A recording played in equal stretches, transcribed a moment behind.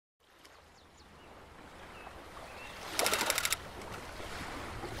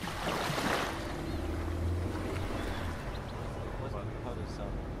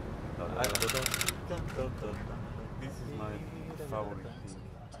This is my favorite thing.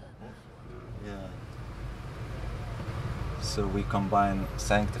 Yeah. So we combine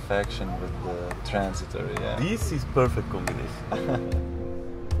sanctification with the transitory, yeah. This is perfect combination.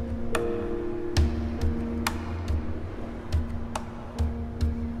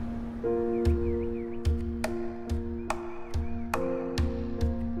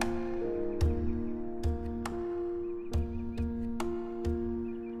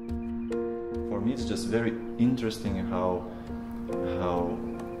 For me, it's just very interesting how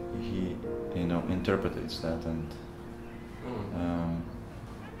he, interprets that, and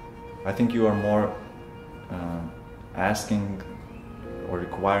I think you are more asking or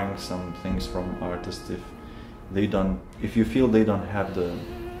requiring some things from artists if you feel they don't have the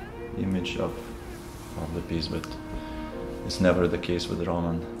image of the piece, but it's never the case with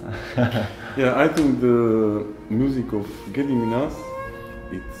Roman. Yeah, I think the music of Gediminas,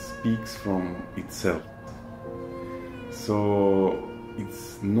 it speaks from itself. So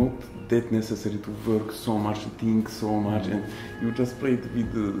it's not that necessary to work so much, to think so much, and you just play it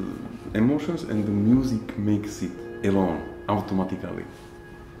with the emotions, and the music makes it alone, automatically.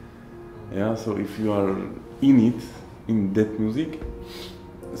 Yeah, so if you are in that music,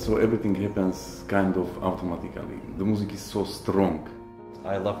 so everything happens kind of automatically. The music is so strong.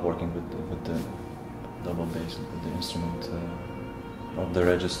 I love working with the double bass, with the instrument of the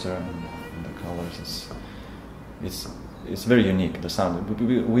register and the colors. It's very unique, the sound.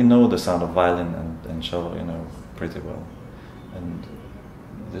 We know the sound of violin and cello, pretty well. And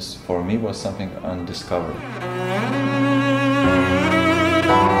this, for me, was something undiscovered.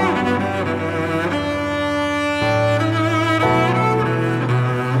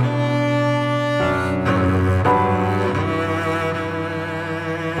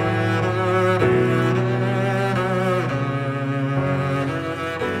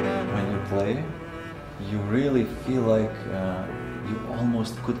 You really feel like you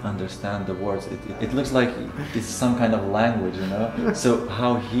almost could understand the words. It looks like it's some kind of language, So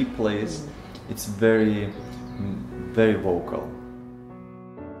how he plays, it's very, very vocal.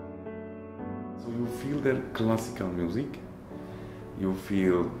 So you feel the classical music, you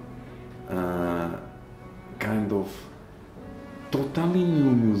feel kind of totally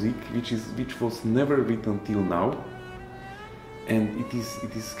new music, which was never written till now. And it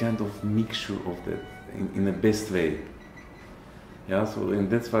is kind of mixture of that in the best way. Yeah, so and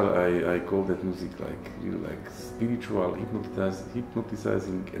that's why I call that music like spiritual,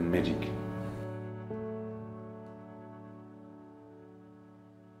 hypnotizing and magic.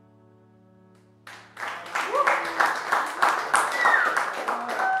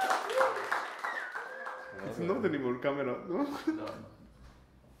 It's not anymore camera, no? No.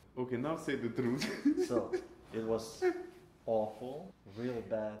 Okay, now say the truth. So it was awful, really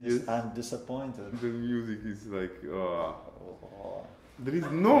bad. Yes. I'm disappointed. The music is like, there is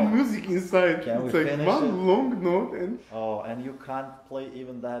no music inside. Can it's we like finish one it? long note and... Oh, and you can't play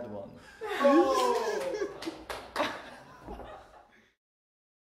even that one.